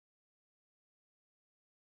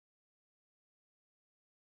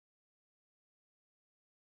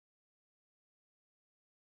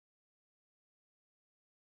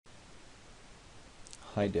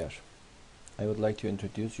Hi there. I would like to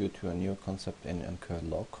introduce you to a new concept in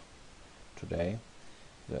MQLLock today.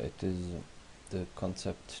 It is the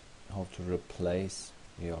concept how to replace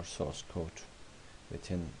your source code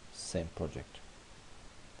within same project.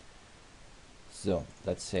 So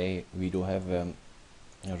let's say we do have a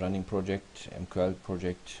running project, MQL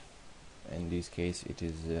project. In this case it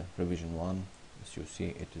is revision 1. As you see,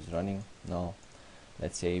 it is running now.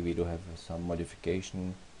 Let's say we do have some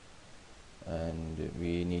modification and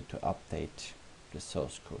we need to update the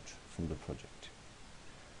source code from the project.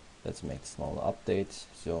 Let's make small updates.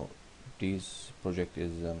 So this project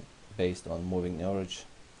is based on moving average,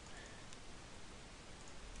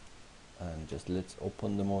 and just let's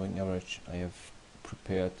open the moving average. I have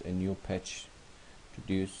prepared a new patch to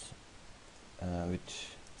do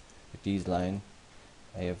with this line.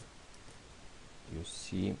 I have, you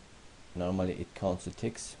see, normally it counts the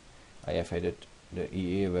ticks. I have added the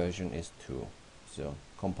EA version is 2. So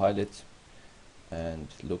compile it and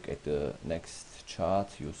look at the next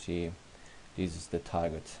chart. You see this is the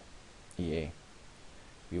target EA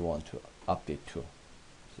we want to update to.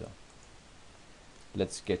 So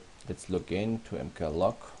let's log in to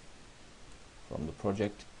MQLLock from the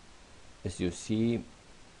project. As you see,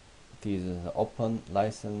 this is an open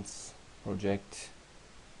license project,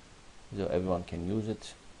 so everyone can use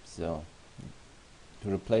it. So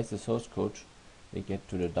to replace the source code, we get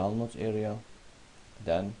to the downloads area,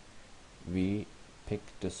 then we pick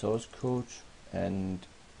the source code and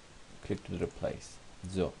click to replace.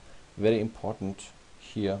 So very important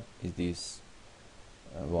here is this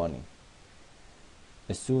warning.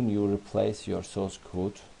 As soon you replace your source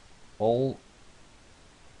code, all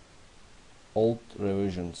old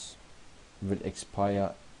revisions will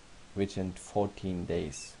expire within 14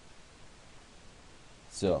 days.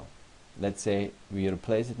 So let's say we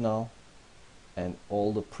replace it now, and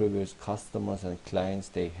all the previous customers and clients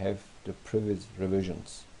they have the previous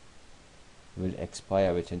revisions will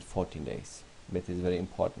expire within 14 days. That is a very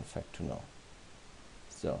important fact to know.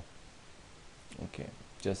 So okay,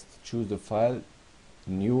 just choose the file,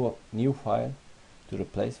 new file to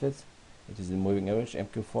replace with. It is the moving average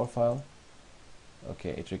MQ4 file.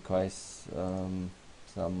 Okay, it requires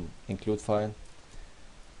some include file,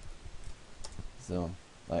 so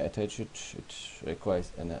I attach it. It requires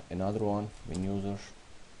another one, win user.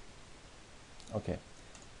 Okay,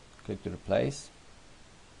 click to replace,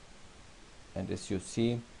 and as you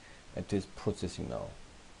see, it is processing now.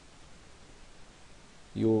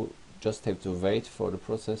 You just have to wait for the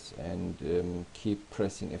process and keep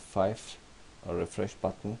pressing F5 or refresh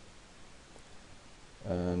button,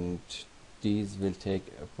 and these will take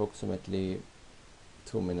approximately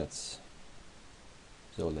 2 minutes.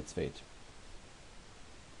 So let's wait.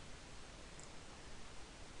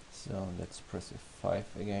 So let's press F5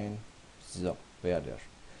 again. So we are there.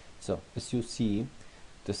 So as you see,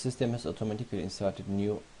 the system has automatically inserted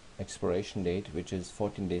new expiration date, which is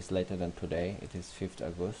 14 days later than today. It is 5th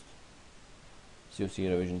August. So you see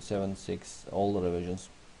revision 7, 6, all the revisions,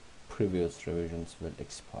 previous revisions will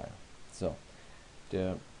expire. So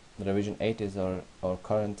the revision 8 is our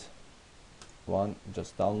current one.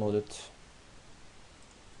 Just download it,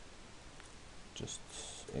 just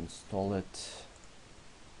install it.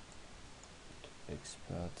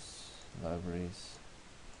 Experts, libraries.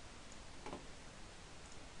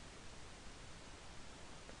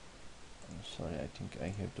 I'm sorry, I think I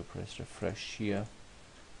have to press refresh here.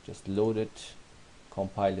 Just load it,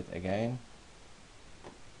 compile it again.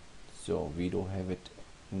 So we do have it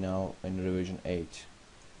now in revision 8.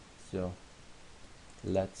 So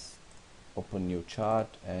let's open new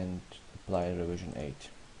chart and apply revision 8.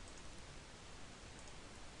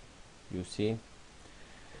 You see,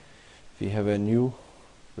 we have a new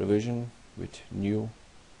revision with new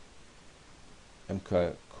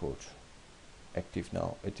MQL code active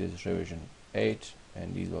now. It is revision 8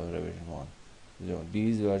 and this was revision 1. So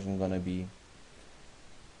this version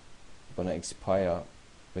gonna expire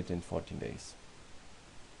within 14 days.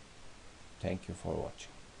 Thank you for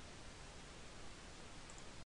watching.